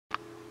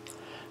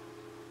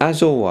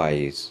As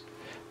always,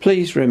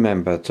 please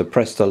remember to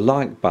press the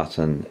like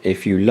button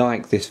if you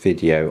like this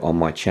video on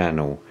my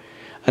channel,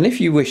 and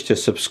if you wish to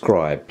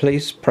subscribe,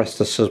 please press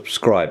the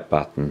subscribe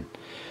button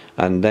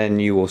and then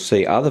you will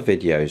see other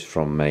videos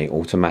from me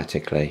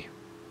automatically.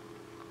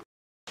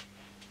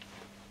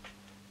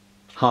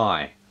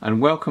 Hi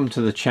and welcome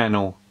to the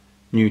channel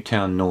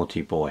Newtown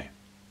Naughty Boy.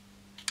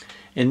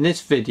 In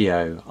this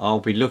video I'll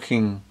be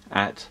looking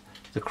at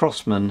the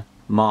Crosman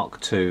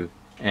Mk2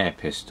 air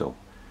pistol.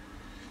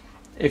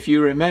 If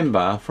you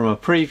remember from a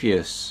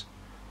previous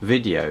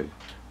video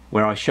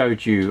where I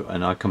showed you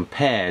and I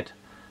compared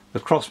the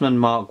Crosman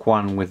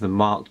Mk1 with the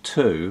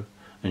Mk2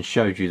 and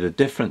showed you the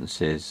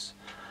differences,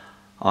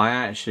 I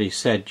actually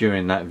said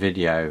during that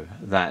video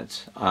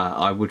that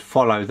I would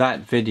follow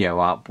that video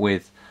up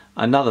with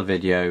another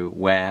video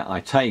where I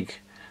take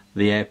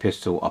the air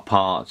pistol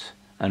apart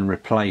and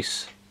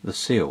replace the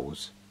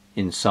seals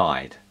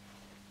inside.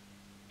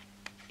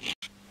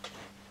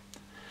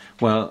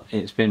 Well,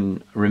 it's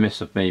been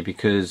remiss of me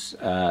because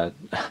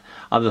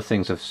other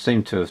things have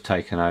seemed to have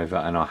taken over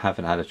and I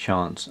haven't had a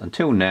chance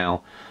until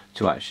now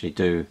to actually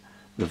do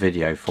the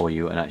video for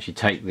you and actually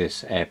take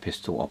this air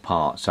pistol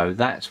apart. So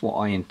that's what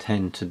I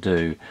intend to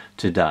do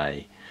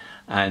today,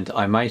 and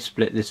I may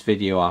split this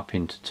video up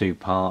into two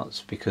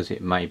parts because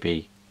it may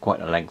be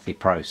quite a lengthy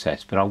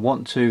process, but I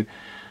want to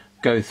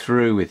go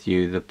through with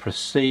you the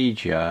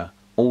procedure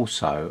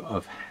also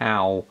of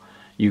how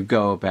you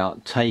go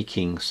about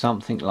taking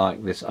something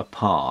like this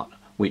apart,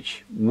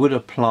 which would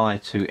apply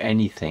to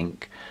anything,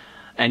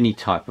 any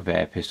type of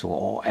air pistol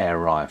or air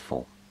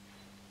rifle.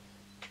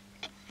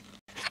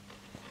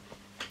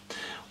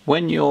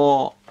 When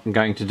you're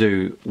going to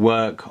do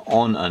work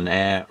on an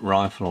air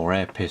rifle or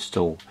air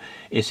pistol,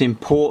 it's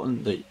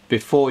important that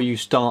before you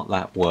start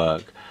that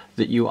work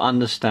that you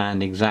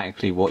understand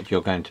exactly what you're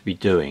going to be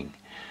doing,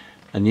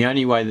 and the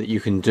only way that you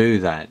can do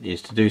that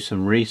is to do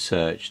some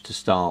research to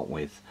start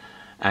with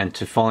and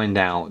to find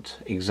out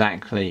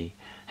exactly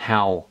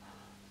how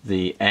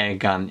the air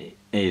gun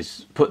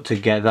is put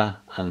together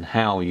and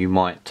how you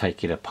might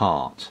take it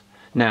apart.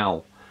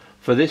 Now,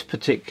 for this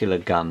particular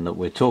gun that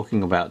we're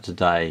talking about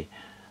today,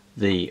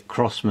 the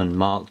Crosman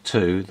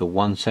Mk2, the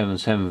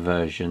 177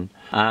 version,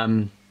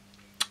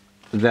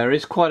 there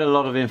is quite a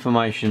lot of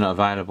information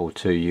available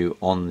to you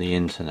on the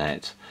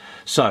internet.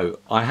 So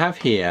I have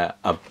here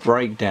a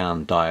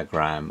breakdown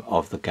diagram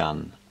of the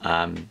gun,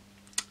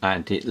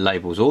 and it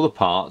labels all the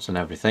parts and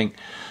everything.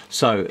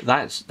 So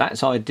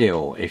that's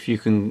ideal. If you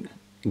can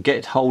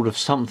get hold of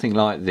something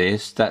like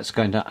this, that's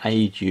going to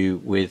aid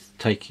you with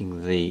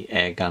taking the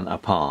air gun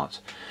apart.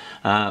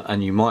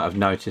 And you might have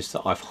noticed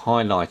that I've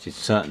highlighted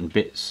certain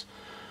bits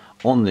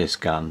on this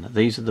gun.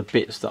 These are the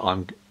bits that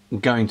I'm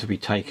going to be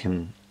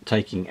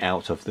taking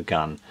out of the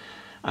gun,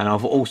 and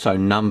I've also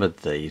numbered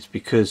these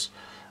because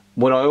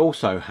what I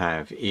also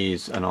have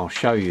is, and I'll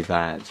show you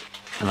that,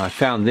 and I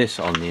found this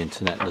on the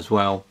internet as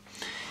well,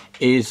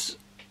 is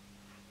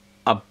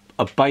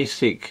a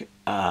basic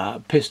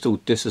pistol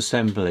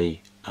disassembly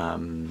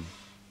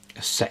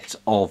set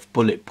of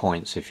bullet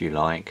points, if you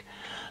like.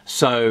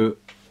 So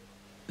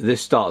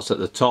this starts at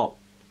the top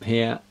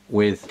here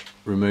with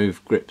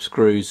remove grip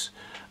screws,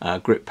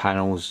 grip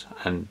panels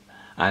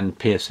and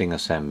piercing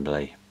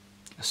assembly.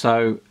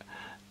 So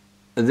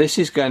this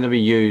is going to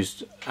be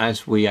used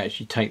as we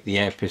actually take the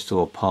air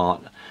pistol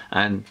apart,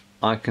 and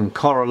I can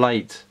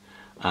correlate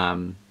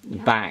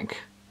back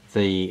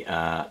the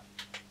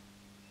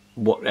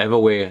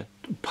whatever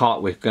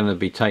part we're going to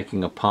be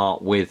taking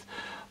apart with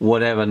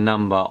whatever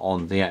number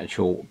on the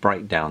actual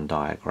breakdown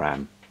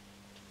diagram.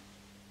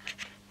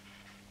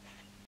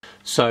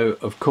 So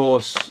of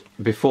course,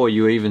 before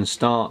you even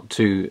start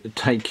to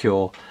take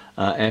your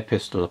air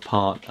pistol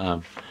apart,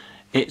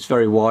 it's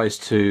very wise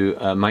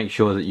to make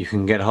sure that you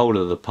can get hold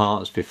of the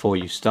parts before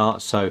you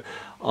start. So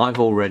I've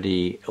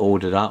already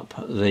ordered up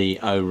the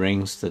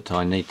O-rings that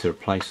I need to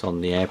replace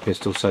on the air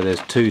pistol. So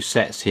there's two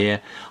sets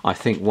here. I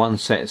think one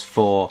set's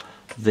for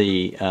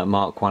the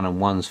Mk1 and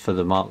one's for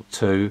the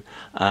Mk2.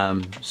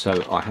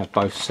 So I have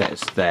both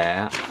sets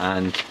there,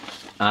 and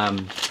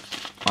I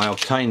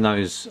obtained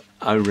those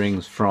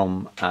O-rings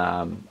from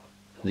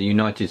the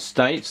United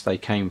States. They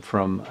came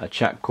from a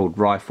chap called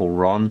Rifle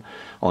Ron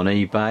on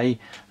eBay,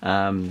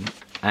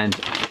 and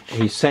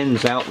he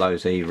sends out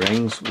those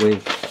O-rings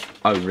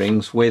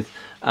with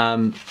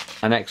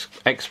an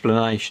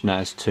explanation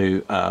as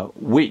to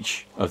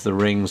which of the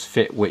rings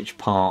fit which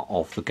part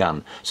of the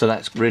gun. So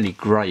that's really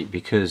great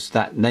because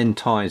that then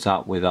ties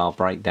up with our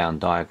breakdown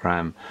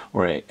diagram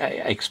or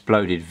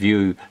exploded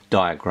view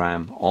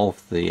diagram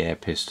of the air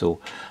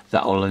pistol.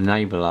 That will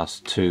enable us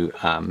to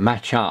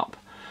match up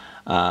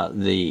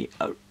the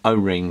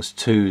O-rings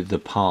to the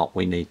part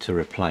we need to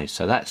replace.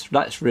 So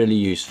that's really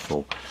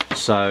useful.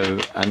 So,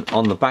 and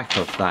on the back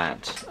of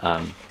that,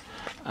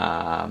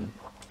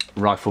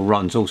 Rifle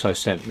Run's also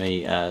sent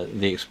me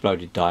the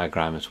exploded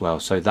diagram as well.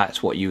 So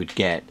that's what you would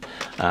get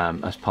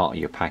as part of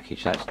your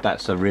package.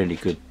 That's a really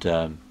good.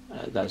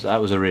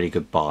 That was a really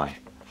good buy.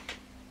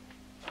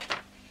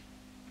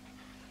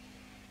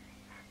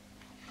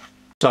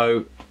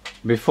 So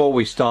before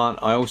we start,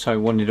 I also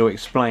wanted to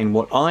explain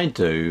what I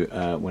do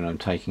when I'm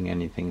taking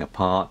anything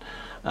apart,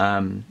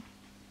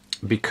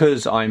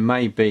 because I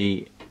may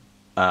be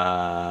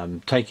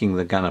taking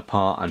the gun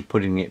apart and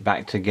putting it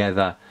back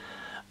together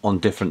on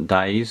different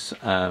days,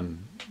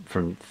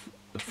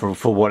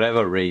 for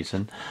whatever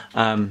reason.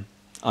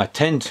 I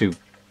tend to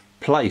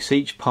place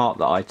each part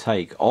that I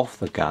take off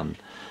the gun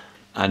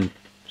and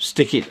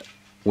stick it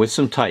with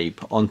some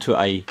tape onto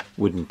a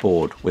wooden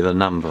board with a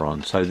number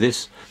on. So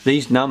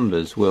these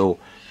numbers will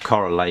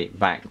correlate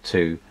back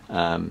to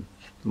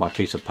my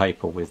piece of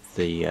paper with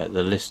the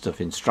list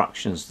of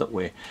instructions that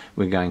we're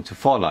going to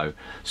follow.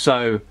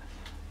 So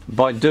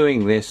by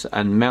doing this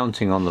and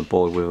mounting on the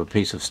board with a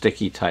piece of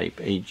sticky tape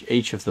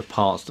each of the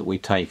parts that we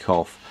take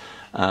off,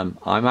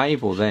 I'm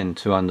able then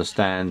to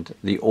understand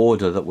the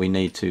order that we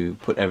need to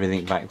put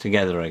everything back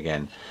together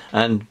again.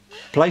 And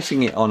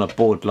placing it on a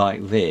board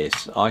like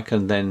this, I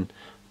can then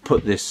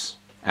put this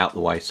out the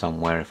way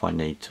somewhere if I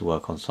need to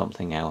work on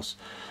something else.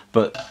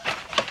 But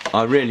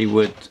I really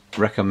would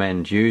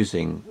recommend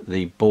using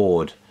the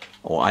board,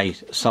 or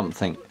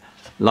something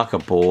like a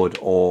board,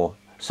 or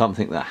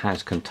something that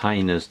has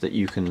containers that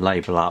you can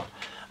label up,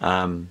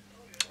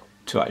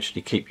 to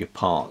actually keep your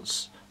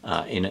parts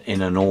in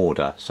an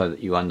order, so that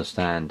you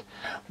understand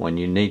when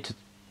you need to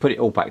put it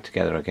all back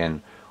together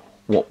again,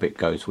 what bit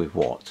goes with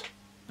what.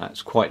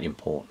 That's quite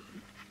important.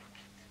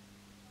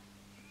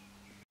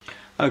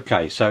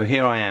 Okay, so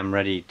here I am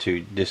ready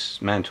to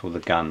dismantle the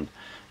gun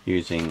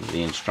using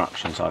the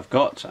instructions I've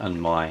got and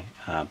my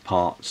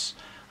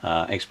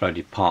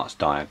exploded parts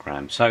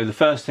diagram. So the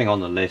first thing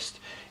on the list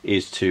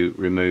is to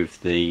remove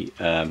the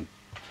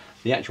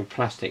actual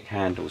plastic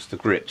handles, the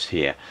grips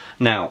here.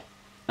 Now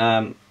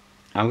I'm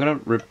going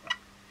to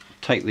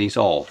take these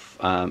off,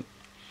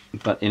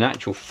 but in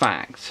actual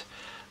fact,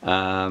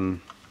 for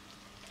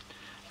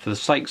the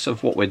sakes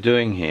of what we're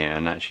doing here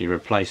and actually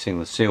replacing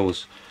the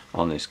seals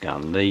on this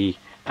gun, the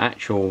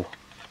actual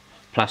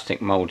plastic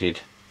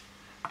molded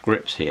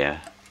grips here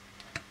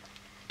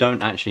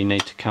don't actually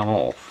need to come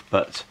off,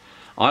 but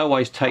I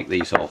always take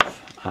these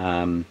off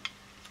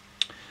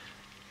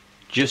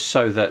just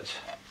so that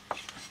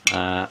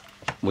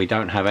we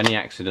don't have any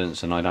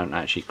accidents and I don't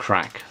actually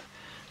crack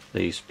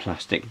these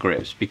plastic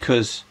grips,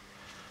 because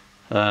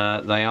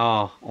they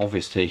are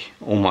obviously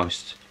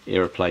almost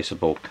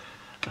irreplaceable.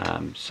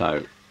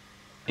 So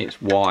it's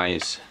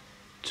wise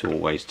to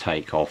always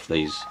take off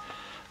these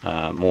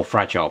more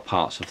fragile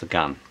parts of the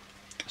gun.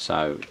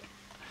 So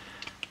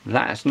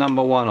that's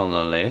number one on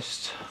the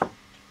list.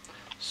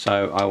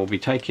 So I will be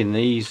taking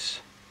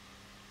these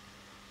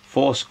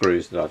 4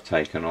 screws that I've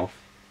taken off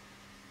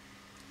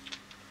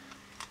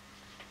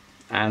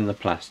and the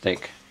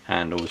plastic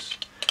handles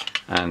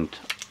and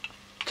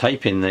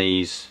taping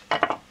these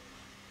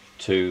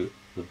to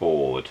the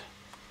board.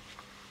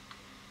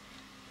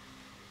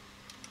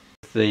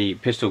 The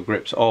pistol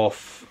grips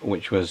off,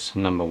 which was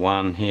number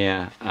 1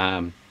 here,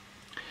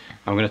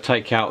 I'm going to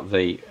take out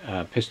the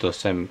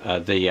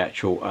the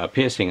actual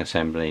piercing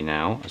assembly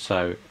now,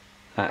 so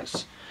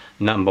that's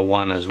number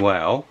 1 as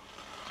well.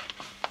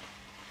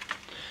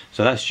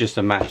 So that's just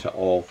a matter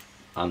of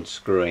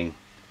unscrewing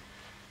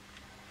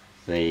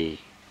the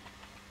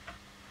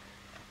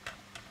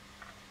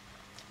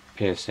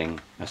piercing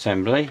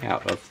assembly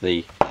out of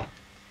the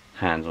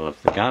handle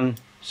of the gun.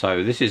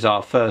 So this is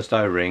our first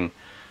O-ring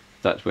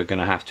that we're going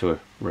to have to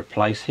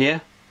replace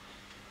here.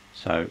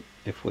 So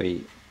if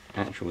we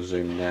actually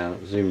zoom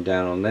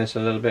down on this a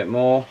little bit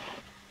more,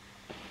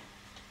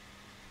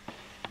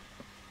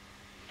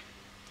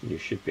 you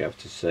should be able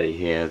to see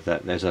here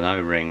that there's an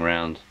O-ring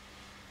round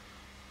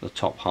the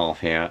top half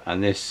here,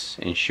 and this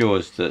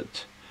ensures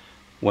that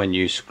when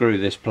you screw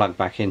this plug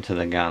back into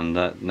the gun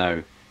that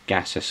no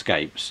gas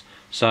escapes.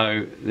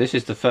 So this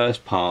is the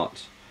first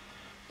part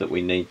that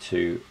we need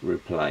to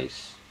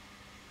replace.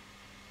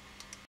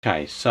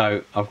 Okay,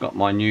 so I've got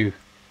my new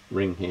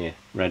ring here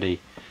ready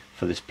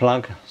for this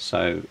plug,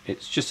 so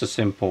it's just a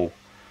simple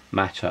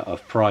matter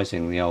of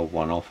prising the old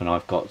one off, and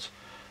I've got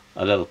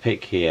a little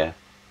pick here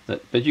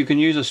but you can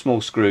use a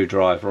small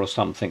screwdriver or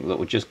something that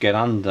will just get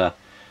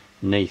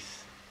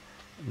underneath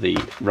the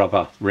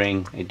rubber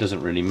ring. It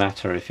doesn't really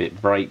matter if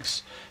it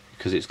breaks,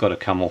 because it's got to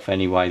come off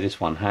anyway. This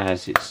one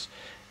has, it's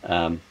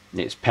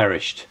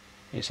perished,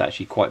 it's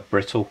actually quite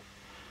brittle,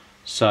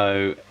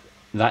 so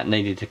that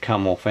needed to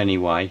come off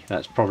anyway.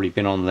 That's probably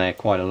been on there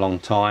quite a long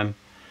time,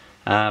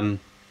 and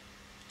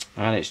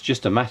it's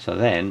just a matter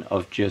then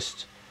of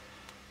just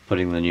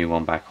putting the new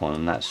one back on,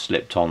 and that's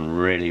slipped on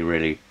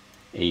really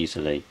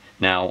easily.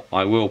 Now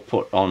I will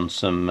put on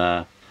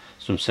some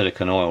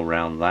silicone oil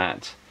around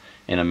that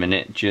in a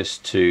minute,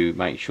 just to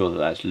make sure that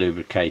that's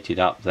lubricated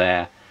up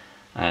there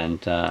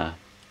and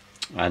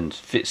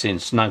fits in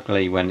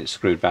snugly when it's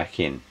screwed back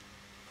in.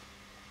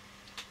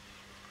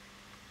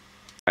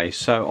 Okay,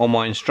 so on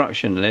my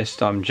instruction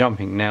list I'm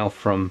jumping now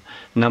from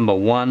number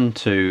 1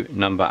 to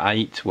number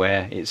 8,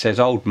 where it says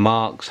old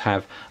marks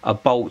have a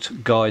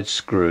bolt guide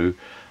screw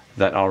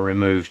that are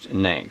removed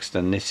next,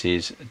 and this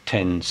is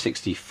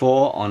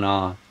 1064 on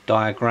our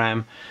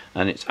diagram,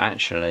 and it's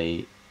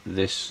actually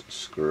this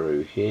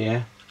screw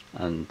here,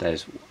 and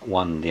there's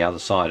one the other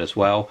side as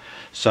well.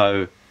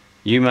 So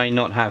you may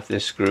not have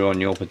this screw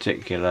on your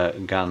particular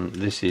gun.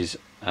 This is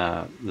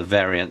the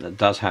variant that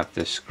does have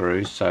this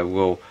screw. So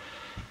we'll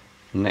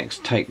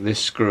next take this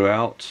screw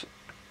out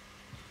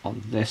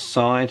on this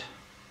side.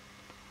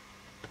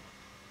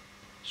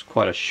 It's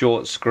quite a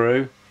short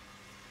screw,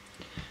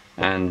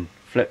 and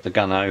flip the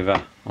gun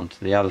over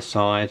onto the other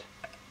side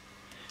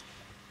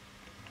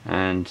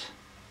and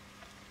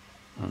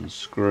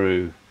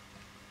unscrew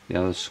the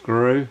other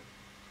screw.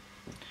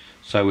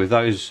 So with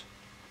those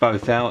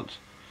both out,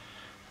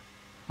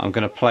 I'm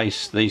going to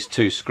place these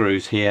two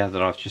screws here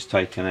that I've just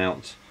taken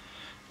out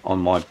on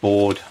my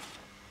board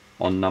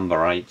on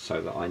number 8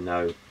 so that I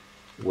know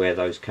where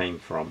those came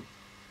from.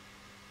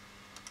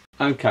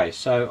 Okay,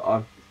 so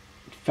I've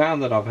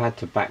found that I've had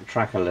to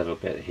backtrack a little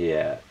bit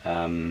here,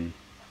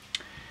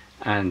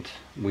 and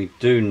we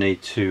do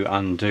need to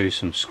undo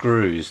some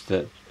screws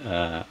that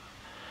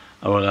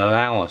will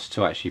allow us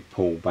to actually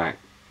pull back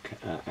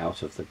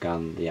out of the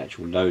gun the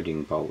actual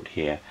loading bolt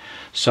here.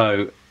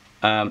 So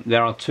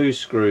there are two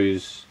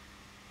screws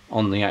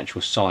on the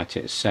actual sight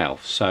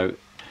itself. So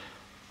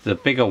the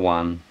bigger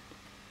one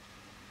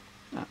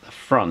at the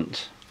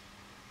front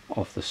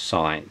of the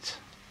sight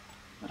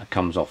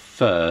comes off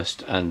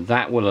first, and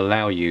that will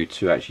allow you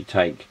to actually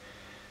take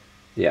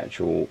the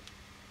actual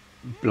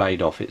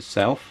blade off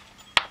itself.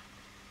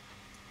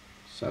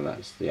 So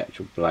that's the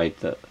actual blade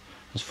that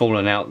has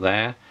fallen out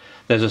there.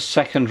 There's a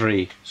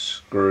secondary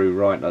screw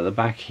right at the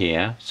back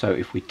here, so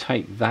if we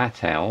take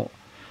that out,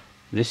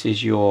 this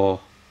is your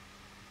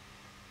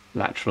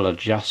lateral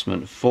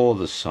adjustment for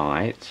the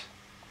sight,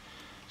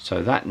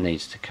 so that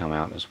needs to come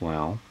out as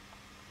well.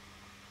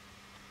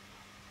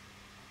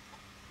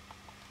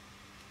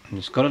 And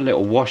it's got a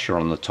little washer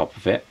on the top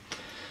of it,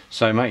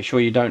 so make sure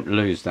you don't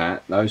lose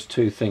that. Those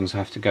two things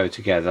have to go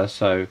together,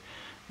 so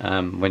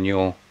when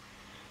you're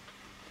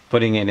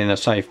putting it in a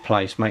safe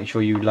place, make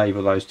sure you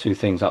label those two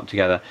things up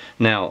together.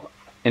 Now,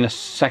 in a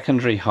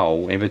secondary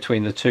hole, in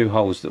between the two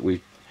holes that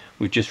we've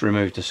just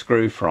removed a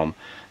screw from,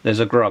 there's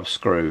a grub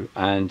screw,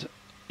 and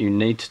you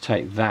need to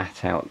take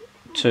that out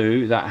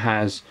too. That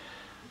has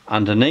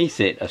underneath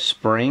it a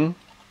spring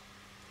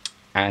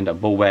and a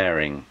ball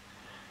bearing,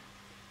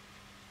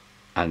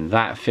 and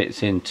that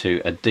fits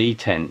into a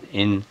detent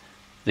in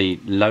the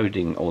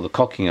loading or the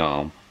cocking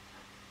arm.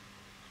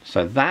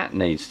 So that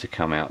needs to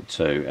come out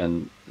too,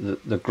 and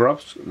the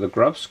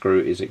grub screw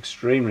is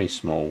extremely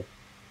small.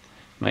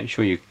 Make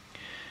sure you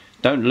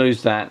don't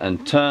lose that,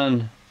 and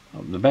turn.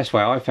 The best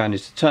way I found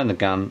is to turn the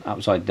gun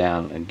upside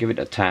down and give it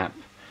a tap,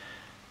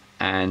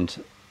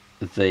 and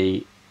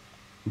the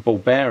ball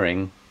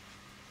bearing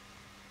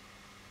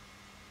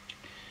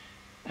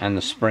and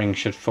the spring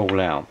should fall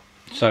out.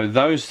 So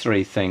those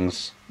three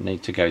things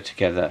need to go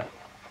together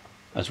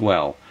as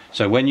well.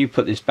 So when you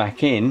put this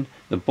back in,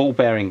 the ball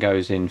bearing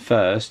goes in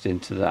first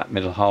into that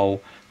middle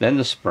hole, then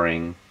the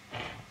spring,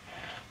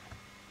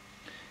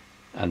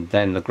 and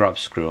then the grub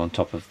screw on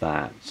top of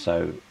that.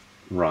 So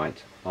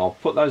right, I'll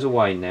put those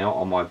away now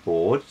on my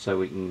board so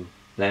we can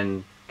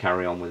then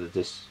carry on with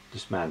the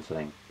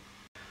dismantling.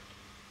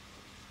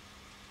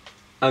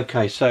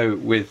 Okay, so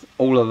with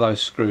all of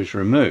those screws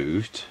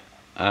removed,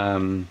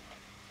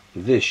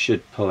 this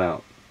should pull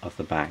out of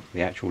the back.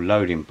 The actual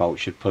loading bolt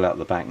should pull out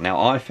the back.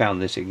 Now, I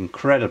found this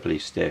incredibly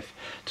stiff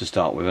to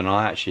start with, and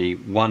I actually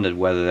wondered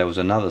whether there was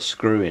another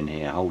screw in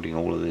here holding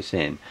all of this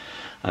in,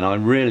 and I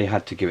really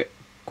had to give it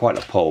quite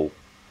a pull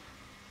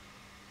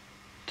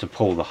to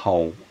pull the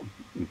whole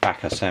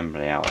back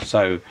assembly out.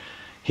 So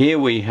here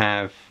we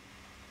have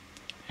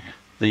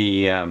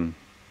the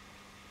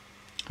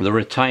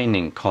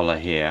retaining collar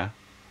here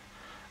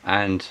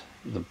and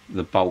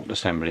the bolt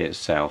assembly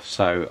itself.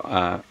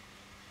 So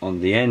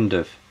on the end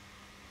of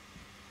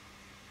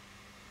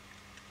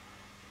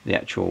the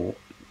actual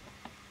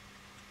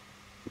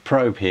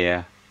probe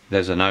here,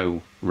 there's an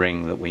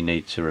O-ring that we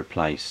need to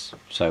replace,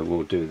 so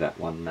we'll do that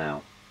one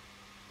now.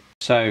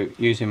 So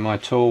using my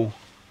tool,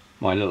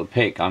 my little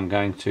pick, I'm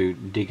going to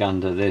dig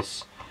under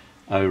this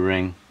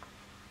O-ring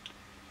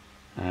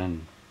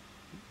and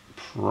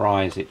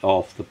prise it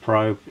off the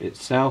probe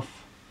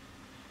itself.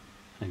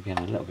 Again,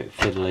 a little bit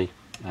fiddly,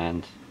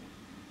 and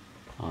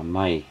I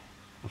may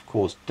of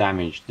course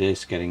damage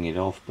this getting it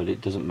off, but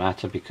it doesn't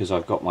matter because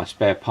I've got my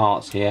spare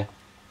parts here.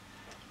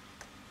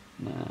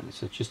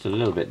 So it's just a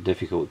little bit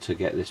difficult to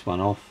get this one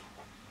off.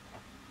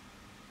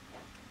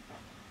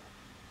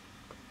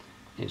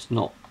 It's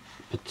not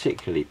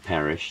particularly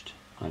perished,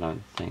 I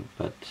don't think,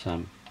 but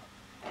so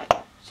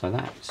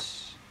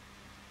that's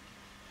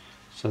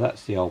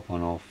the old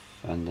one off,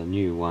 and the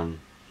new one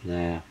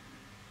there.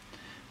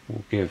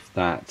 We'll give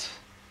that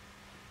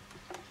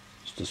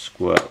just a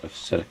squirt of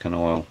silicone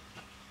oil.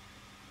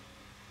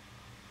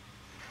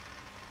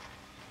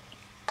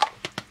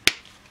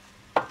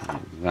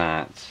 Like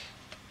that,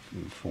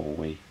 before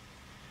we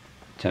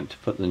attempt to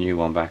put the new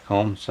one back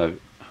on. So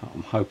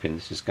I'm hoping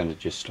this is going to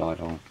just slide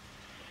on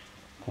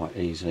quite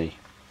easily.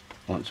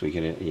 once we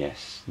get it,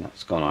 yes,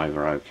 that's gone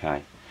over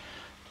okay.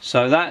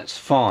 So that's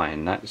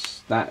fine. That's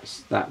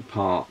that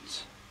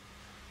part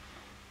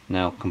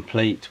now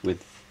complete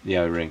with the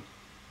O-ring,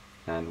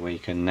 and we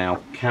can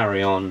now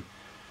carry on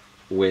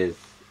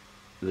with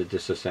the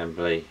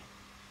disassembly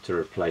to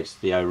replace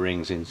the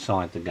O-rings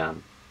inside the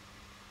gun.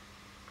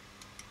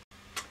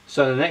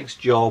 So the next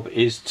job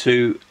is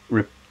to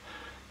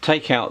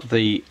take out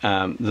the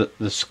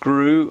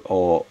screw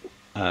or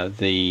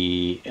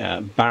the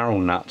barrel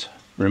nut.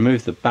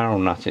 Remove the barrel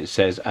nut, it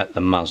says, at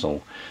the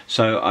muzzle.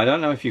 So I don't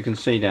know if you can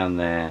see down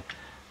there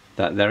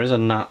that there is a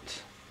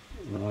nut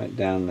right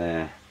down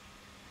there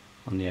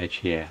on the edge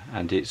here,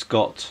 and it's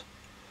got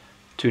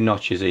 2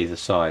 notches either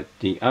side.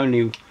 The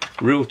only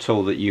real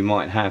tool that you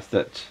might have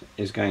that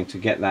is going to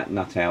get that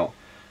nut out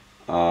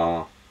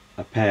are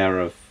a pair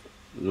of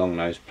long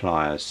nose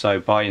pliers. So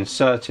by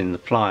inserting the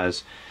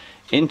pliers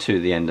into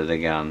the end of the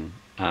gun,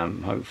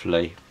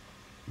 hopefully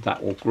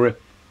that will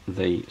grip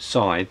the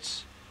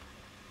sides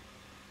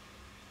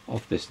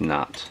of this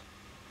nut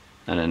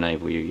and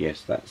enable you,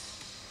 yes,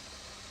 that's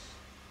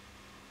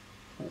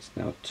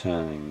now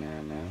turning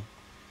now.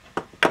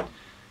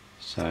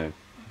 So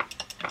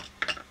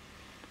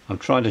I'm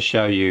trying to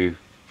show you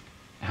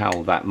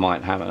how that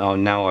might happen. Oh,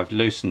 now I've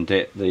loosened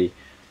it, the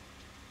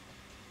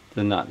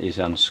nut is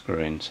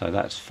unscrewing, so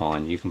that's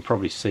fine. You can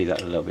probably see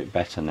that a little bit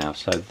better now.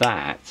 So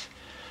that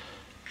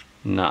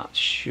nut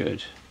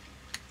should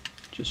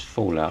just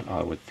fall out,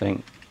 I would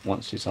think,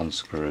 once it's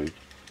unscrewed.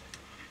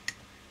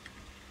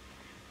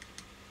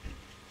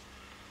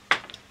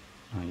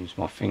 I'll use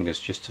my fingers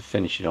just to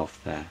finish it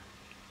off there.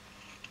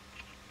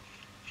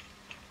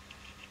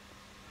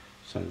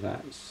 So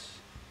that's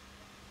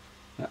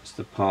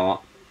the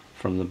part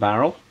from the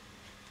barrel.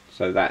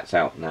 So that's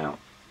out now.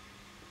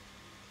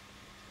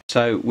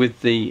 So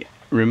with the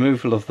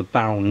removal of the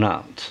barrel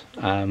nut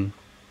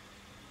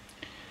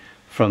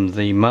from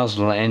the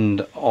muzzle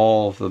end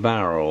of the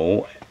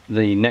barrel,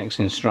 the next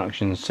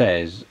instruction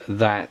says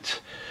that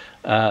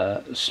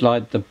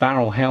slide the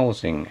barrel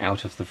housing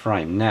out of the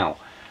frame. Now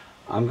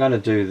I'm going to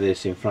do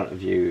this in front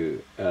of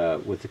you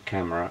with the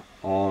camera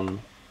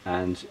on,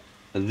 and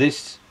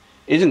this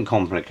isn't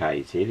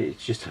complicated.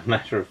 It's just a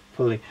matter of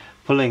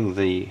pulling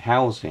the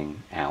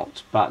housing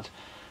out, but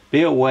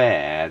be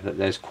aware that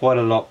there's quite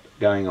a lot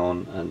going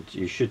on, and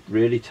you should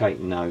really take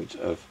note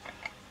of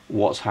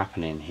what's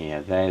happening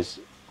here. There's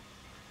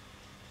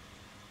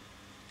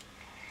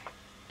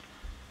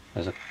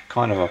a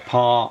kind of a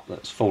part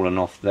that's fallen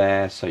off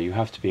there, so you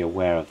have to be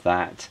aware of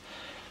that.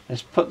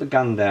 Let's put the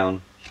gun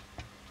down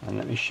and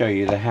let me show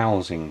you the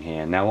housing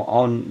here. Now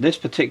on this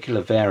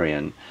particular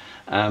variant,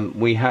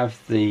 we have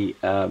the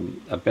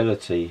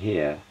ability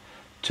here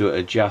to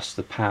adjust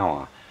the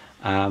power.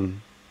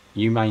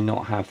 You may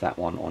not have that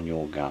one on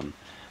your gun,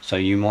 so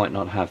you might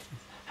not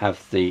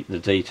have the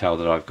detail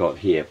that I've got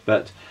here.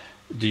 But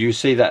do you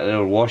see that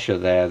little washer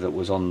there that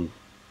was on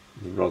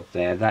the rod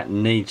there? That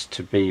needs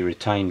to be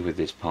retained with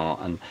this part,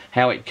 and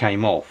how it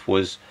came off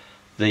was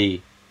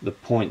the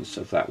points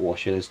of that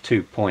washer. There's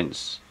 2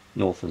 points,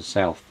 north and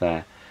south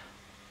there.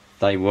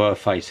 They were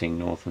facing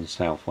north and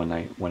south when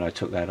I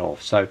took that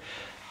off. So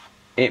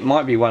it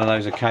might be one of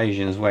those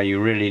occasions where you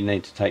really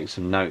need to take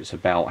some notes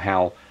about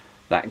how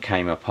that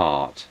came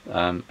apart,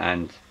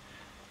 and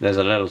there's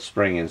a little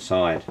spring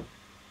inside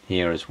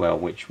here as well,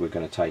 which we're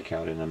going to take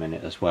out in a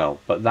minute as well.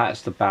 But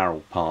that's the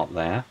barrel part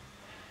there,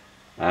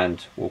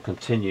 and we'll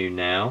continue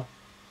now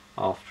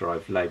after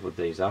I've labelled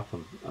these up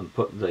and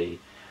put the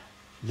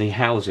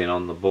housing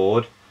on the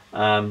board.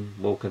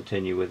 We'll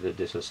continue with the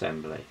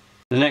disassembly.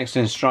 The next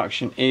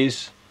instruction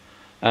is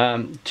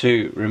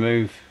to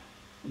remove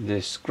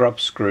this grub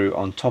screw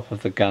on top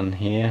of the gun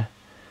here.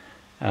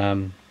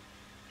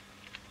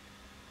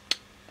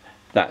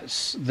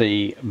 That's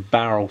the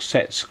barrel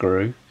set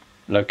screw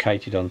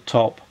located on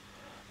top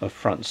of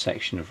front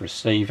section of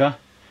receiver.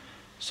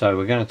 So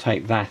we're going to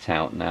take that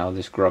out now,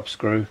 this grub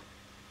screw,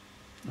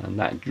 and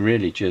that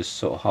really just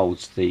sort of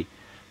holds the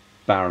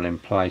barrel in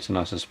place, and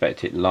I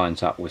suspect it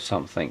lines up with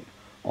something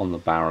on the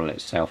barrel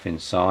itself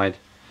inside.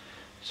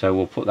 So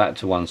we'll put that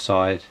to one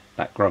side,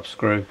 that grub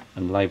screw,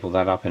 and label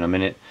that up in a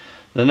minute.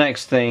 The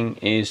next thing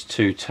is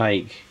to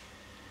take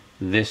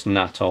this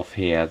nut off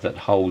here that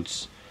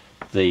holds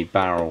the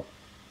barrel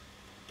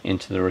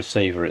into the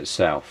receiver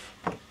itself.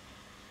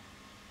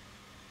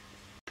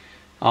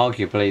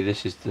 Arguably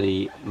this is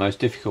the most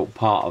difficult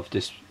part of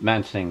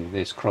dismantling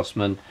this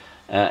Crosman.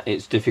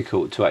 It's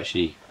difficult to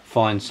actually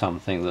find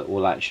something that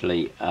will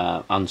actually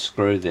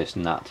unscrew this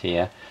nut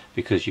here,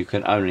 because you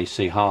can only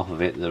see half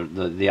of it.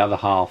 The other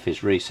half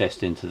is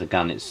recessed into the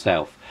gun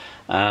itself.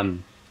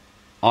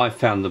 I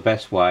found the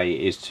best way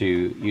is to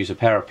use a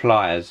pair of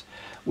pliers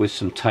with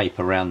some tape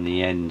around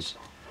the ends,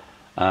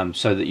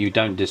 so that you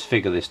don't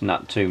disfigure this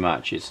nut too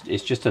much.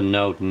 It's just a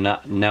knurled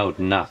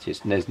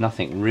nut. There's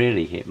nothing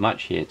really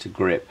much here to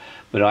grip,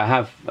 but I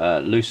have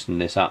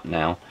loosened this up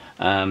now,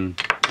 and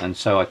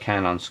so I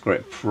can unscrew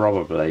it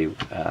probably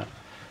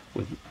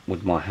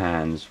with my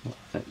hands.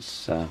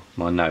 That's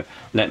my no.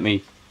 Let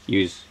me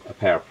use a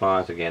pair of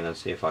pliers again and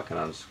see if I can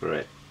unscrew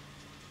it.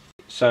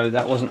 So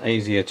that wasn't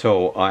easy at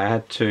all. I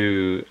had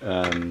to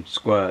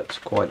squirt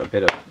quite a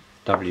bit of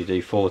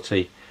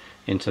WD-40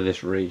 into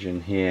this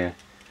region here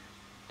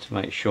to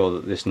make sure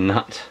that this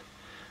nut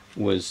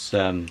was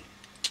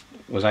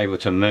able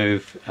to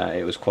move.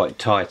 It was quite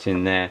tight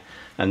in there,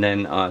 and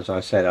then, as I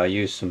said, I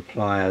used some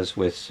pliers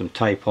with some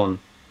tape on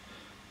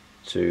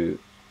to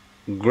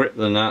grip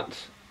the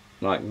nut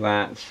like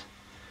that,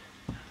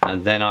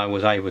 and then I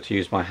was able to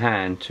use my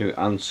hand to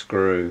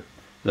unscrew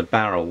the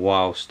barrel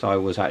whilst I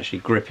was actually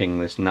gripping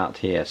this nut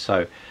here.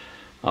 So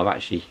I've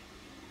actually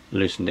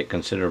loosened it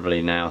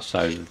considerably now,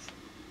 so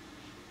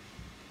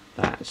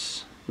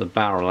that's the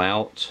barrel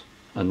out,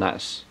 and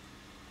that's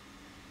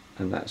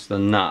the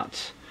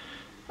nut.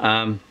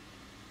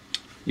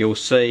 You'll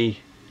see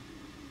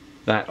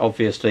that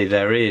obviously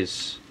there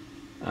is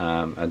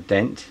a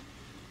dent,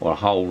 or a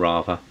hole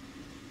rather,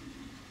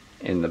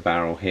 in the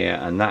barrel here,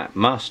 and that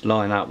must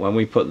line up when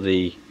we put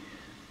the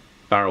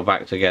barrel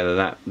back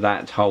together.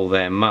 That hole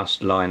there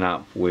must line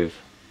up with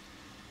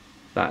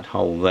that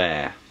hole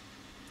there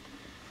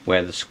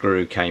where the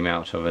screw came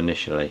out of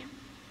initially.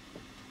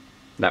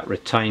 That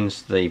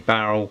retains the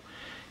barrel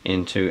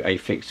into a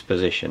fixed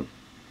position.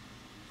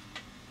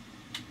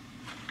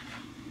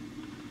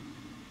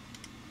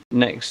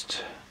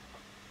 Next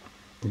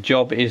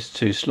job is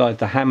to slide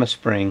the hammer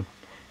spring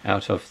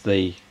out of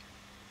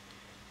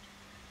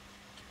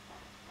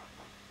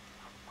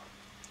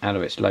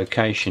its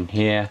location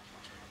here.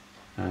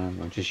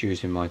 I'm just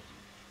using my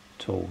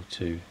tool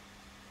to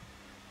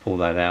pull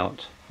that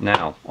out.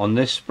 Now on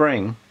this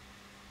spring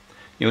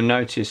you'll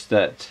notice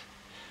that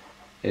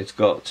it's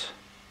got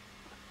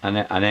an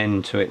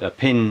end to it, a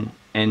pin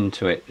end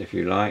to it if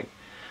you like.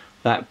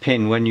 That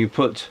pin, when you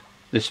put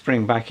the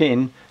spring back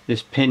in,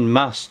 this pin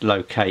must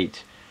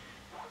locate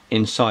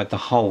inside the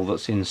hole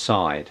that's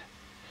inside.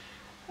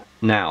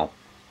 Now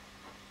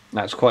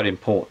that's quite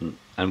important,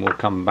 and we'll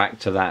come back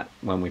to that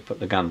when we put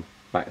the gun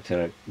back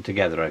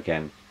together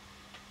again.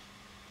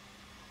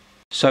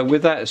 So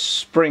with that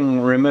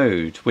spring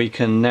removed, we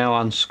can now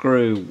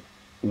unscrew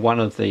one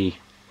of the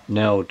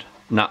nailed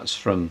nuts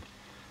from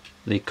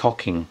the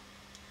cocking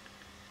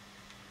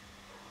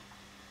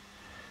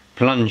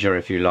plunger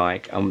if you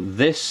like, and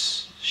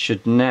this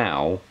should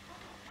now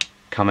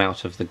come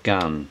out of the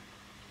gun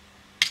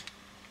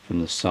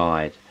from the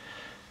side.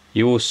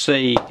 You will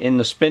see in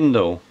the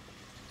spindle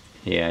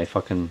here, if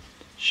I can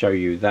show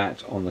you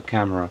that on the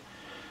camera,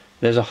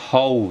 there's a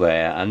hole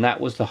there, and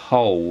that was the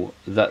hole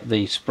that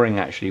the spring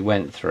actually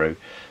went through.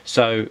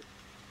 So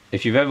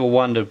if you've ever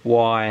wondered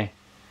why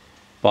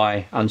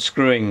by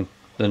unscrewing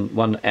the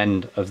one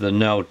end of the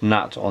nailed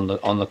nut on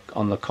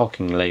the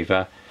cocking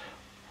lever,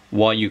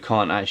 why you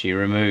can't actually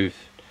remove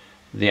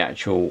the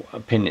actual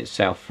pin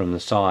itself from the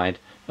side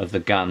of the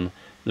gun,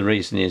 the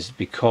reason is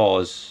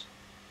because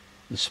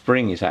the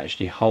spring is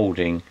actually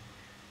holding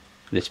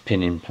this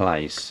pin in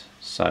place.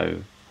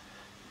 So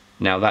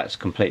now that's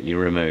completely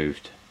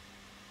removed.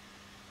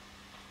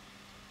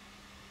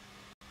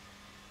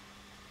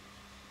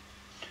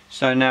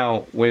 So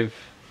now with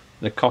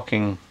the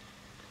cocking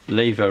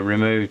lever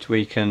removed,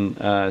 we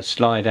can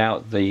slide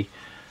out the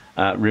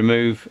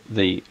remove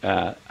the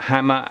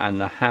hammer and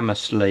the hammer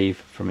sleeve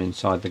from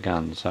inside the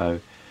gun.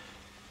 So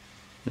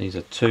these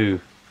are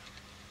two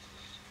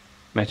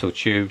metal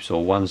tubes,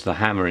 or one's the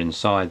hammer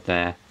inside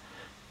there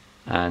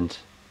and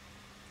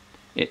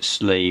its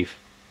sleeve.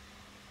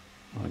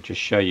 I'll just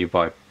show you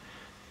by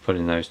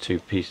putting those two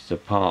pieces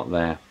apart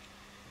there.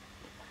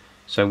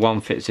 So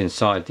one fits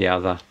inside the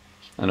other,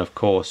 and of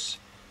course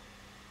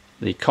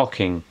the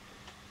cocking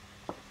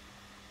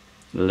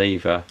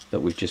lever that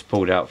we've just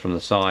pulled out from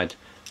the side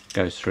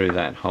goes through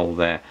that hole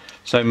there.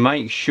 So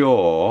make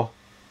sure,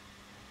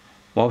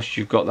 whilst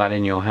you've got that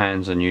in your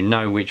hands and you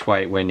know which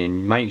way it went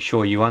in, make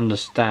sure you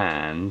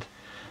understand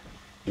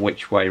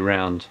which way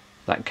round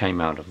that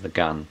came out of the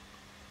gun.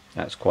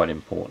 That's quite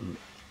important.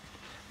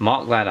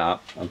 Mark that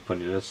up and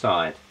put it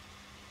aside.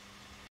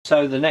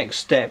 So the next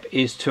step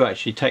is to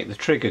actually take the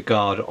trigger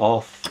guard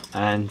off,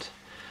 and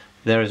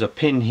there is a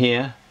pin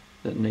here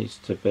that needs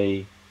to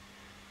be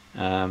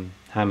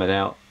hammered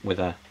out with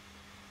a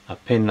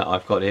pin that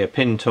I've got here.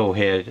 Pin tool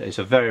here. It's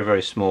a very,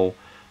 very small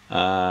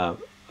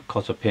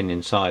cotter pin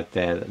inside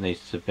there that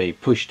needs to be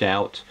pushed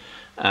out,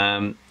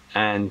 and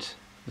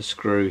the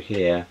screw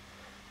here,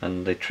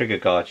 and the trigger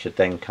guard should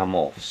then come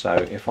off. So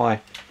if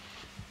I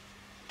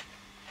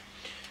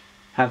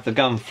have the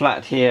gun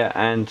flat here,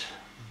 and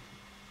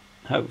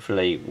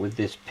hopefully with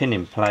this pin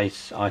in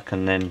place, I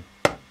can then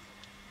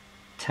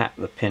tap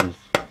the pin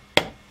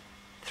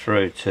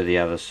through to the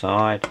other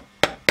side.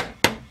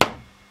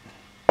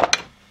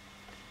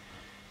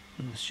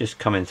 It's just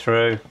coming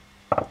through.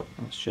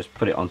 Let's just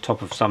put it on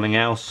top of something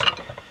else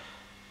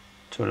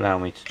to allow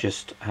me to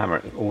just hammer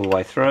it all the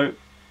way through.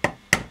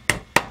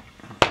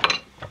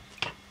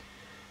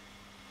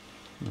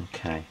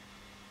 Okay,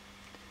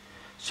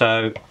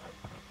 so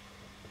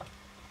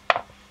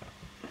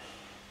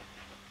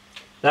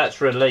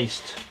that's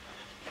released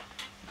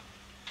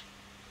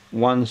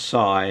one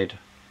side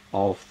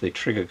of the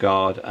trigger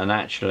guard, and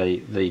actually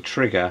the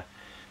trigger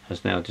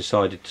has now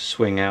decided to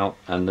swing out,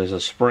 and there's a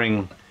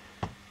spring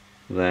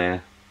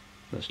there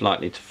that's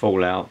likely to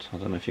fall out. I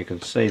don't know if you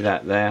can see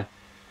that there.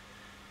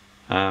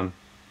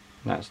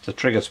 That's the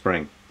trigger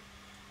spring.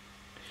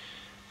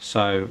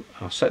 So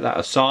I'll set that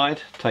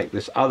aside, take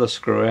this other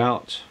screw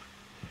out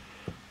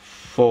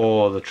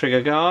for the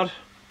trigger guard,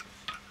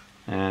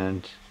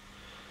 and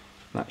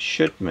that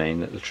should mean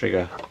that the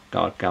trigger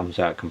guard comes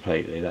out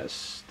completely.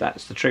 That's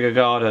the trigger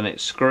guard and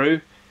its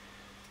screw.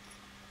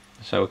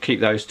 So we'll keep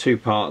those two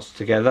parts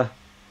together.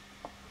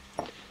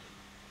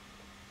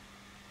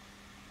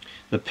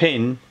 The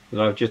pin that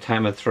I've just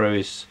hammered through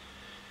is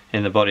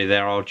in the body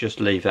there. I'll just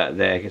leave that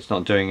there. It's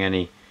not doing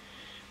any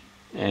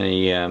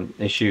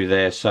issue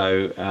there,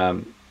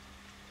 so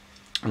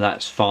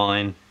that's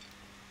fine.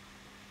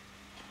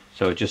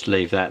 So we'll just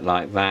leave that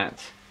like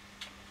that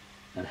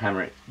and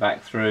hammer it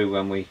back through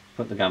when we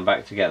put the gun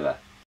back together.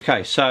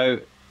 Okay,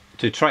 so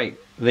to take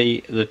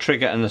the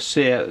trigger and the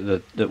sear,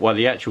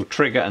 the actual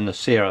trigger and the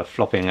sear are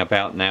flopping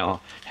about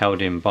now,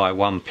 held in by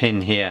one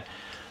pin here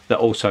that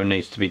also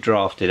needs to be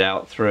drafted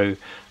out through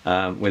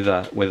with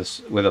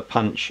a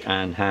punch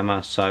and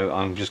hammer. So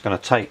I'm just going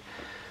to take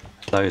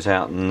those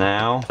out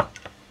now.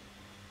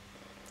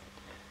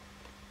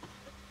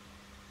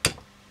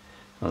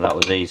 Well, that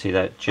was easy,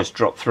 that just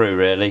dropped through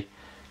really.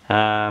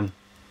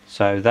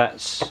 So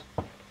that's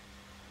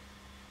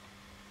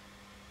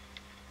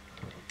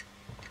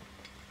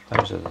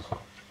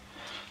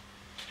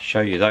show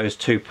you those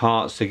two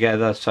parts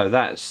together. So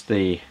that's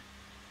the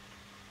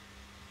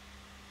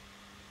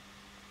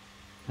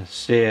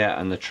sear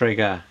and the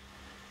trigger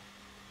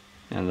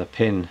and the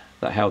pin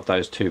that held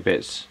those two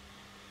bits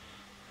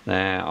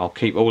there. I'll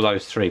keep all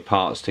those three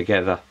parts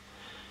together,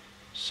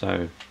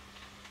 so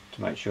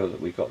to make sure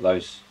that we've got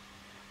those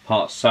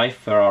parts safe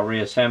for our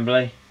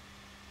reassembly.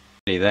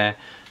 There.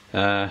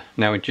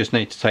 Now we just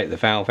need to take the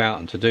valve out,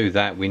 and to do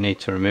that we need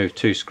to remove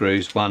two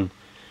screws, one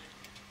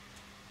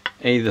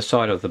either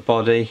side of the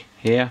body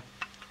here.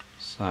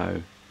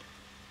 So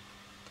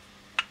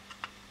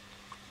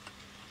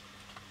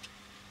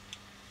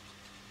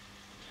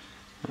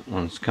that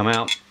one's come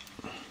out,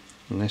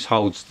 and this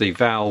holds the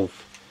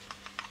valve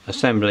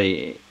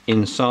assembly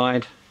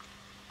inside.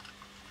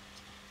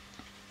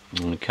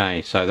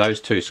 Okay, so those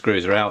two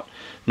screws are out.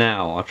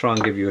 Now I'll try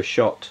and give you a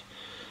shot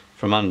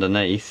from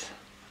underneath.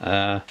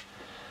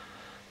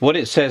 What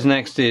it says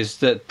next is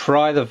that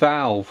pry the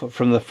valve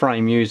from the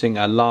frame using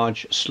a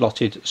large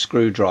slotted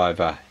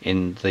screwdriver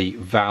in the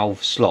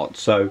valve slot.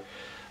 So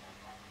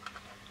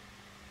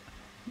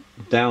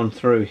down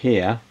through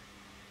here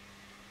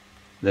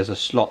there's a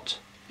slot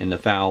in the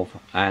valve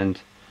and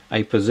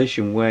a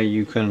position where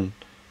you can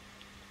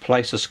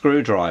place a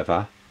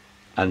screwdriver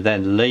and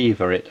then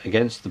lever it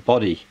against the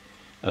body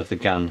of the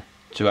gun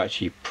to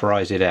actually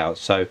prise it out.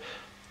 So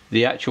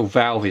the actual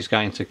valve is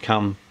going to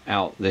come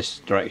out this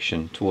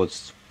direction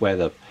towards where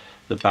the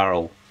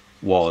barrel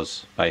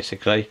was,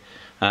 basically.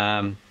 So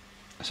I'm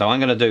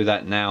going to do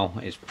that now.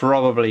 It's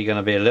probably going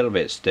to be a little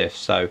bit stiff,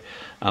 so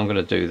I'm going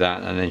to do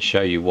that and then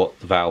show you what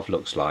the valve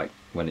looks like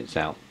when it's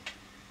out.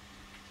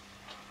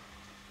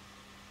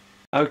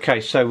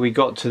 Okay, so we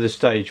got to the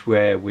stage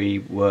where we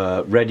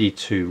were ready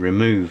to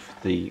remove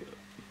the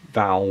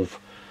valve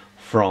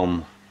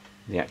from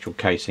the actual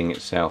casing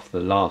itself, the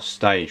last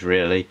stage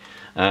really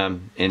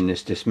in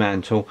this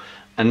dismantle.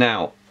 And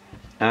now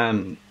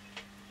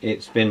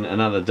it's been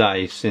another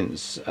day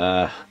since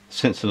the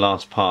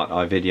last part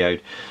I videoed,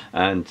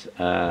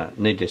 and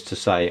needless to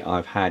say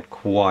I've had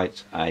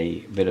quite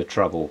a bit of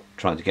trouble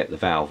trying to get the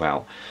valve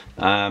out.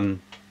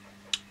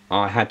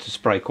 I had to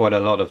spray quite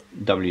a lot of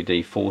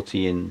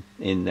WD-40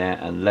 in there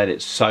and let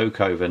it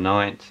soak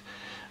overnight,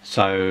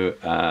 so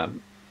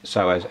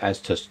as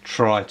to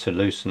try to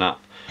loosen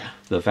up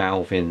the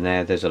valve in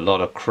there. There's a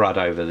lot of crud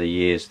over the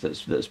years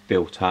that's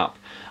built up,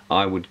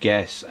 I would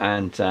guess,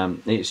 and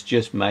it's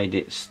just made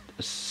it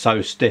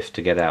so stiff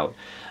to get out.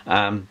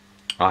 I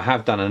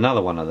have done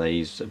another one of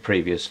these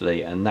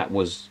previously, and that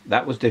was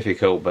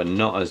difficult, but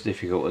not as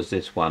difficult as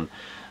this one.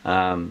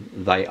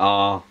 They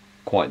are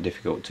quite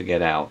difficult to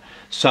get out.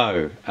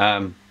 So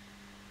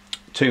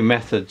two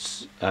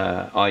methods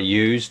I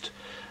used.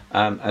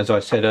 As I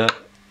said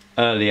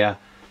earlier,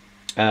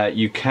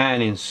 you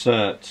can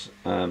insert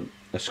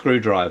a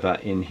screwdriver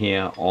in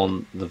here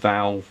on the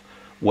valve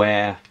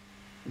where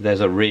there's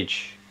a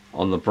ridge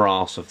on the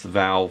brass of the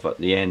valve at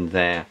the end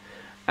there,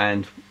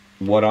 and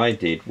what I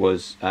did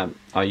was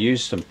I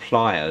used some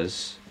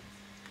pliers,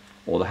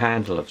 or the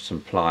handle of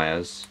some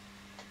pliers.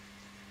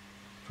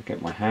 If I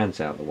get my hands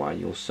out of the way,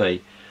 you'll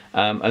see,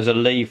 as a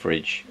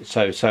leverage.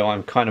 So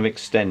I'm kind of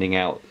extending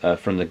out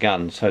from the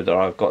gun so that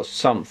I've got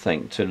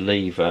something to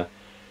lever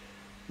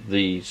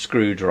the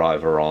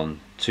screwdriver on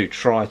to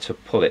try to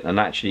pull it. And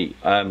actually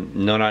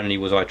not only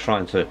was I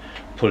trying to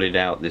pull it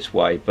out this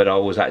way, but I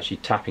was actually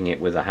tapping it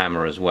with a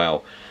hammer as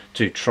well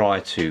to try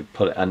to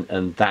pull it,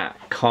 and that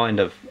kind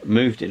of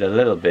moved it a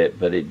little bit,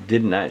 but it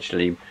didn't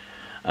actually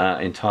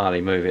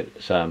entirely move it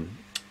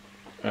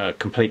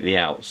completely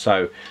out.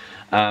 So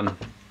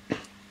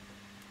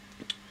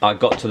I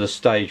got to the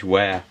stage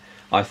where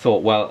I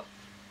thought, well,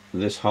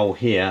 this hole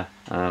here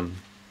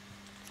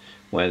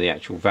where the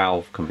actual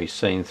valve can be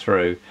seen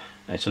through,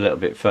 it's a little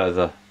bit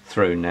further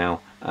through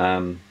now,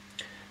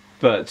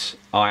 but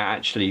I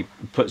actually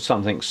put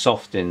something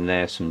soft in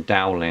there, some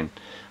dowling,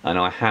 and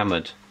I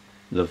hammered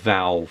the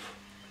valve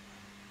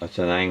at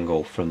an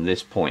angle from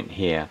this point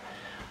here,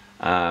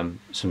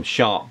 some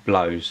sharp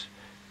blows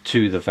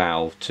to the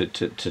valve to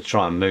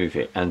try and move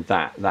it, and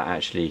that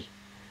actually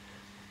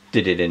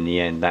did it in the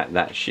end.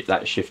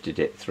 That shifted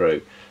it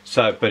through.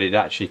 So, but it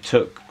actually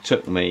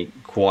took me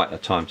quite a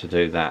time to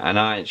do that, and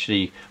I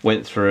actually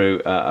went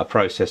through a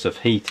process of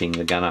heating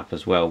the gun up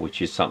as well,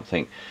 which is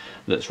something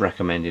that's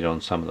recommended on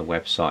some of the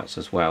websites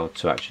as well,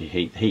 to actually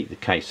heat the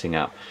casing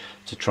up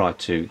to try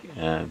to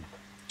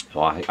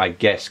I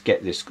guess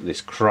get this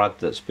crud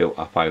that's built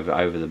up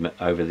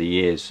over the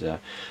years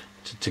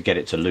to get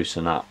it to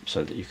loosen up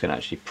so that you can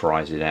actually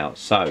prise it out.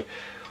 So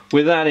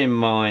with that in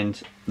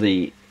mind,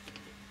 I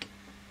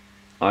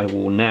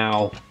will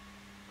now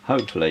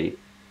hopefully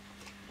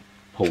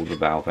pull the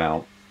valve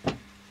out.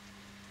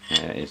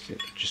 It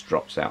just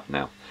drops out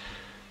now.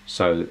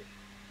 So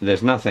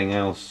there's nothing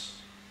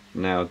else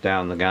now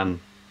down the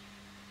gun.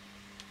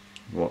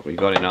 What we've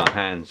got in our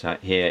hands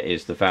here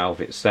is the valve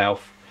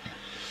itself.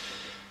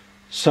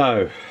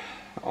 So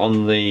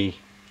on the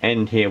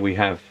end here we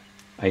have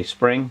a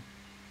spring,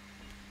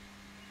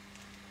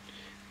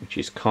 which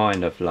is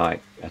kind of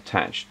like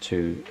attached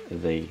to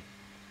the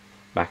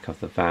back of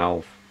the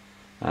valve.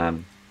 I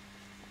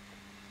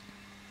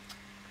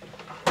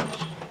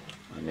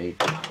need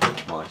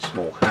my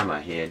small hammer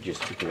here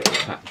just to give it a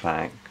tap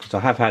back, because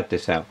I have had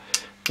this out,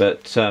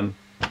 but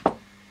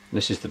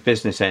this is the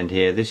business end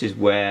here. This is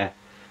where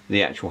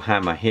the actual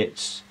hammer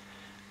hits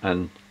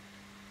and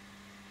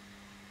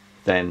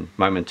then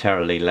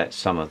momentarily lets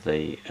some of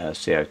the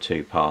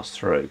CO2 pass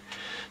through.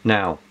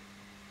 Now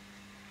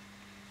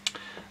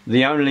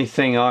the only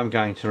thing I'm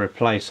going to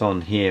replace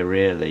on here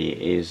really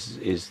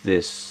is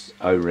this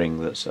O-ring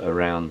that's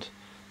around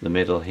the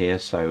middle here,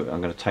 so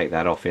I'm going to take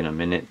that off in a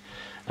minute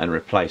and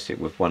replace it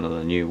with one of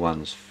the new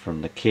ones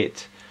from the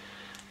kit.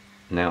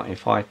 Now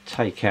if I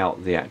take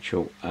out the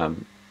actual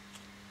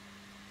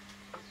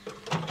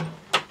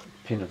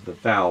pin of the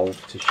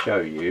valve to show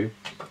you,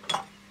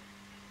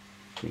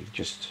 we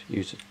just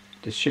use it.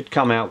 This should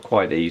come out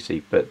quite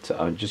easy, but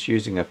I'm just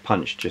using a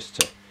punch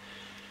just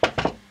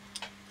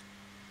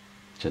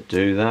to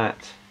do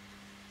that.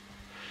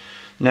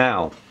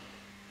 Now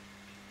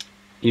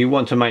you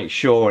want to make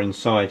sure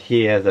inside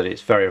here that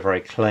it's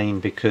very clean,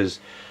 because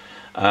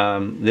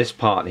this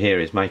part here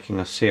is making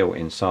a seal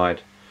inside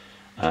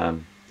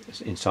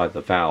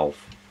the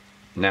valve.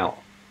 Now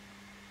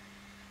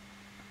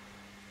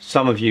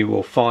some of you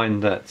will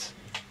find that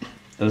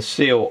the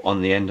seal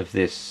on the end of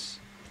this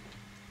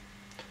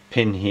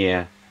pin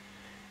here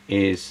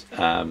is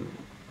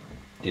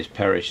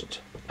perished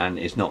and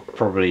is not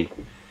probably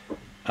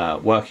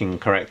working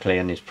correctly,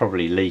 and is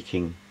probably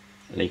leaking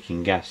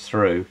gas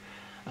through.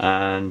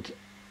 And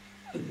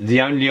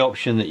the only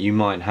option that you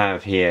might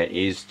have here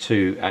is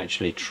to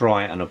actually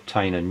try and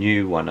obtain a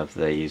new one of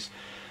these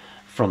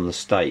from the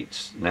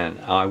States. Now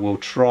I will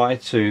try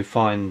to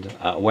find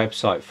a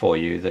website for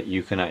you that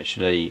you can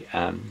actually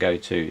go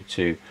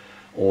to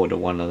order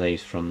one of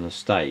these from the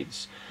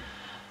States.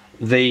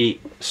 The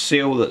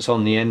seal that's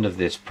on the end of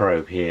this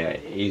probe here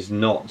is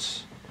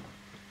not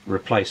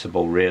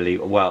replaceable really.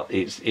 Well,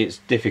 it's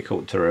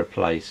difficult to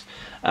replace.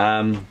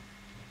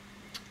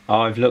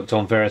 I've looked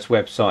on various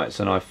websites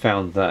and I've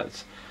found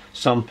that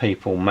some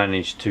people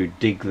manage to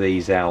dig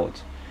these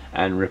out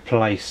and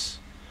replace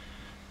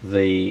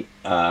the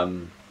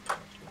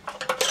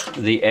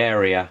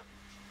area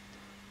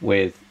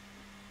with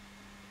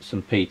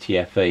some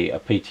PTFE, a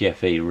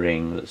PTFE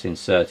ring that's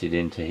inserted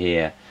into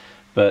here,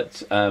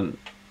 but I'm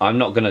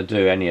not going to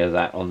do any of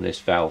that on this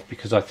valve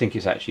because I think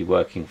it's actually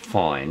working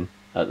fine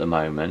at the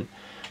moment.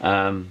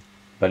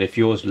 But if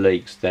yours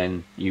leaks,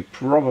 then you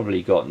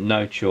probably got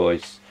no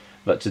choice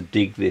but to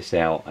dig this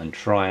out and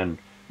try and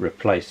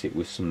replace it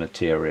with some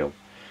material.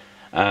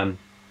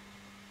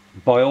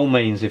 By all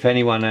means, if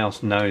anyone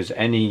else knows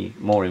any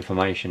more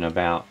information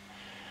about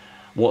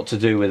what to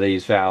do with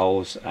these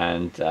valves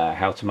and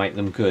how to make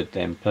them good,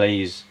 then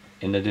please,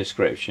 in the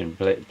description,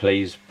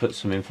 please put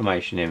some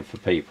information in for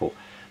people,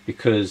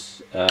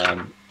 because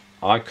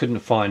I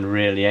couldn't find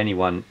really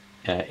anyone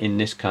in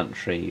this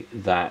country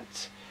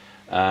that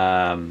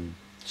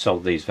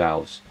sold these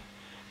valves.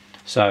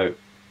 So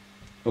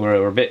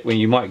we're a bit,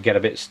 you might get a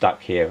bit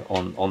stuck here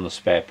on the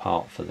spare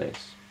part for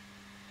this.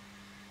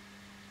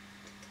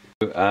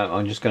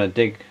 I'm just going to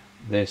dig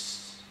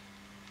this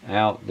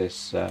out,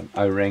 this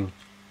O-ring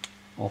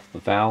off the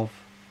valve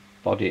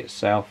body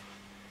itself,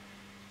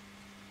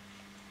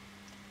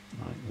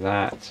 like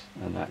that,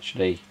 and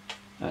actually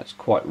that's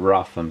quite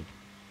rough and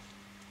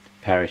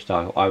perished.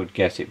 I would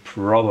guess it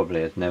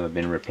probably has never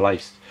been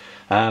replaced.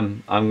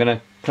 I'm going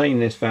to clean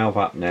this valve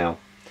up now,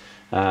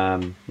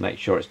 make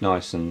sure it's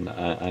nice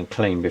and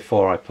clean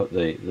before I put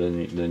the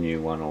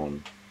new one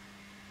on.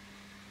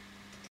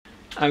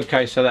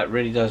 Okay, so that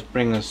really does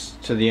bring us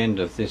to the end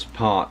of this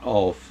part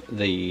of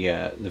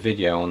the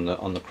video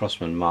on the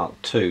Crosman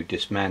Mk2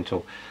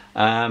 dismantle.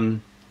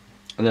 And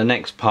the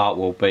next part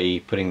will be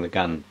putting the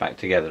gun back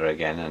together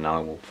again, and I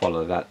will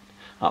follow that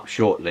up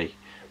shortly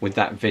with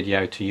that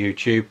video to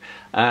YouTube.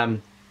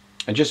 And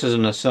just as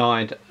an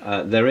aside,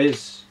 there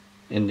is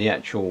in the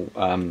actual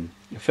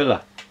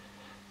filler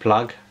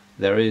plug,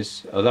 there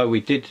is, although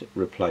we did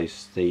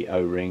replace the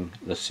O-ring,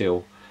 the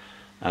seal,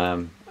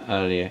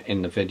 earlier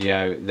in the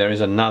video, there is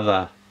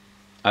another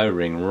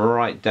O-ring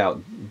right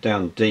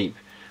down deep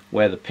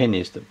where the pin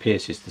is that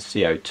pierces the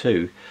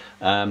CO2.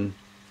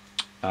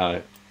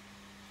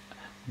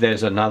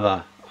 There's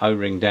another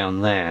O-ring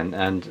down there,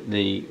 and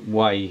the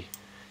way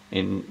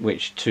in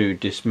which to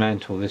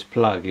dismantle this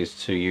plug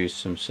is to use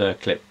some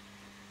circlip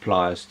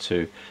pliers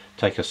to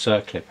take a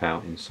circlip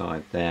out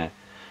inside there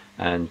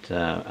and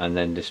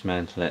then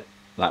dismantle it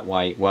that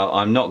way. Well,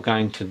 I'm not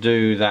going to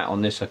do that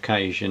on this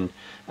occasion.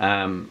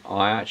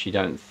 I actually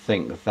don't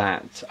think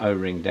that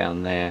O-ring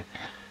down there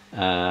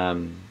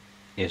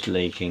is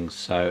leaking,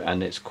 so,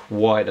 and it's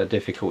quite a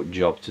difficult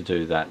job to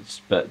do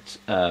that, but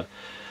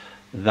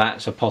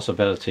that's a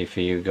possibility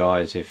for you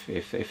guys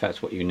if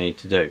that's what you need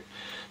to do.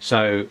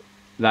 So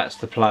that's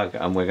the plug,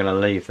 and we're going to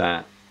leave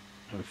that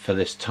for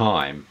this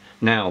time.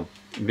 Now,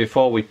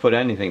 before we put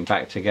anything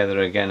back together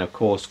again, of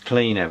course,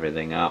 clean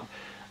everything up,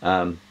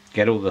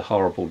 get all the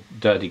horrible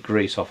dirty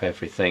grease off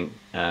everything,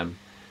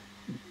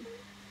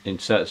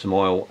 insert some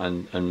oil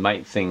and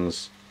make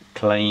things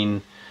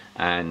clean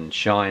and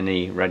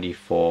shiny, ready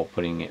for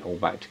putting it all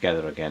back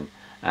together again.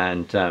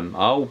 And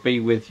I'll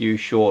be with you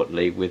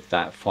shortly with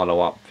that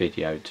follow-up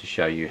video to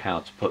show you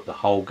how to put the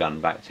whole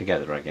gun back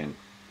together again.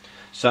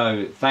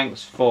 So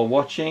thanks for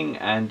watching,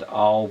 and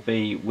I'll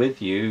be with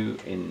you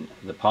in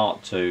the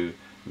part 2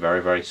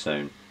 very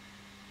soon.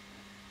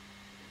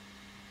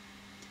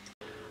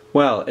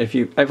 Well, if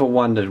you've ever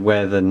wondered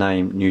where the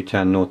name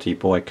Newtown Naughty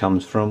Boy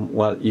comes from,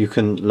 well, you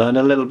can learn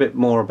a little bit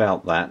more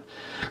about that.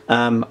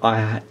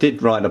 I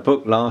did write a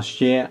book last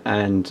year,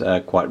 and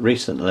quite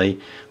recently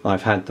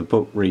I've had the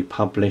book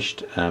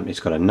republished. It's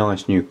got a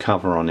nice new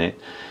cover on it.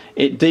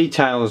 It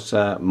details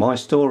my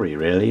story,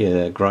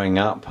 really, growing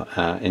up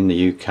in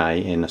the UK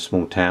in a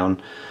small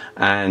town,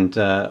 and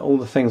all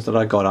the things that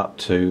I got up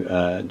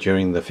to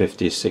during the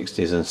 50s,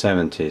 60s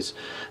and 70s.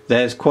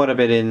 There's quite a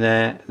bit in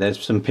there.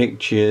 There's some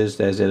pictures,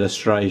 there's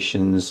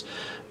illustrations,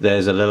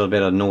 there's a little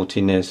bit of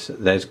naughtiness,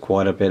 there's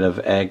quite a bit of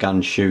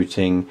airgun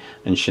shooting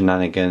and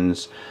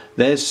shenanigans.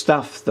 There's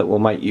stuff that will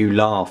make you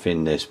laugh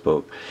in this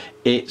book.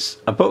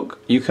 It's a book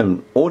you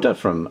can order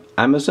from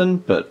Amazon,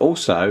 but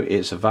also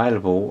it's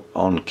available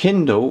on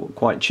Kindle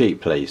quite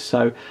cheaply,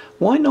 so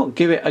why not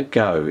give it a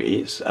go?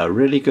 It's a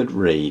really good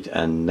read,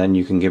 and then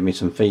you can give me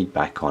some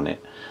feedback on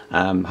it.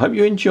 Hope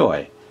you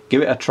enjoy.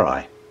 Give it a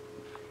try.